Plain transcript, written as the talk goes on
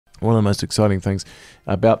one of the most exciting things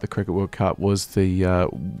about the Cricket World Cup was the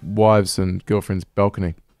wives and girlfriends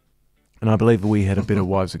balcony. And I believe we had a better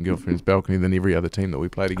wives and girlfriends balcony than every other team that we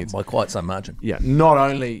played against. By quite some margin. Yeah, not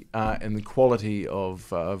only in the quality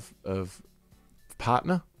of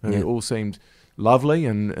partner, who all seemed lovely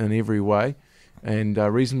in every way, and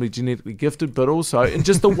reasonably genetically gifted, but also in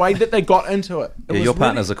just the way that they got into it. Your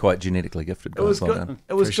partners are quite genetically gifted, guys. It was good.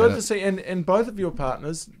 It was good to see, and both of your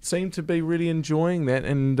partners seemed to be really enjoying that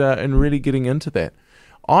and really getting into that.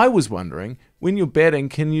 I was wondering, when you're batting,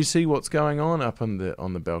 can you see what's going on up on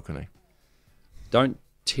the balcony? Don't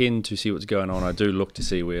tend to see what's going on. I do look to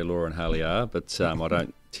see where Laura and Harley are, but I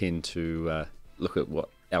don't tend to look at what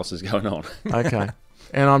else is going on. Okay.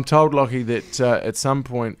 And I'm told, Lockie, that at some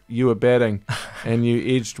point you were batting and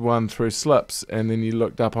you edged one through slips, and then you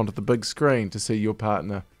looked up onto the big screen to see your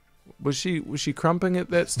partner. Was she crumping at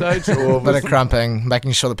that stage? Or bit of crumping,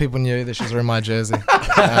 making sure that people knew that she was wearing my jersey.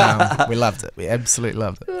 We loved it. We absolutely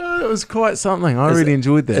loved it. It was quite something. I really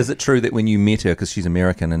enjoyed that. Is it true that when you met her, because she's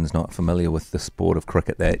American and is not familiar with the sport of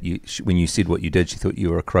cricket, that when you said what you did, she thought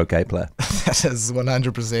you were a croquet player? That is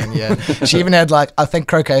 100%, yeah. She even had, I think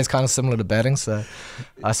croquet is kind of similar to batting, so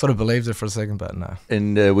I sort of believed her for a second, but no.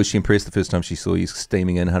 And was she impressed the first time she saw you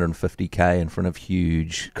steaming in 150k in front of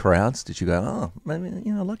huge crowds? Did you go, oh,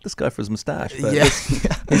 maybe, I like this guy for his moustache, but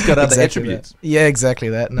he's got other attributes. Yeah, exactly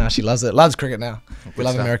that. No, she loves it. Loves cricket now. We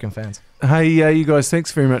love American fans. Hey, you guys,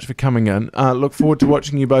 thanks very much for coming in. Look forward to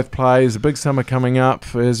watching you both play. There's a big summer coming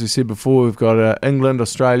up. As we said before, we've got England,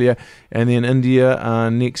 Australia, and then India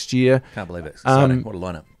next year. Can't believe it. It's exciting. What a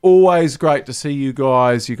lineup. Always great to see you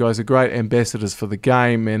guys. You guys are great ambassadors for the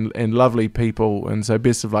game and lovely people. And so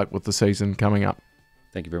best of luck with the season coming up.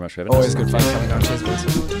 Thank you very much for having us. Always good fun coming on. Cheers,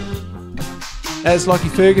 boys. As Lockie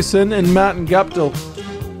Ferguson and Martin Guptill.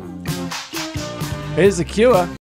 Here's the cure.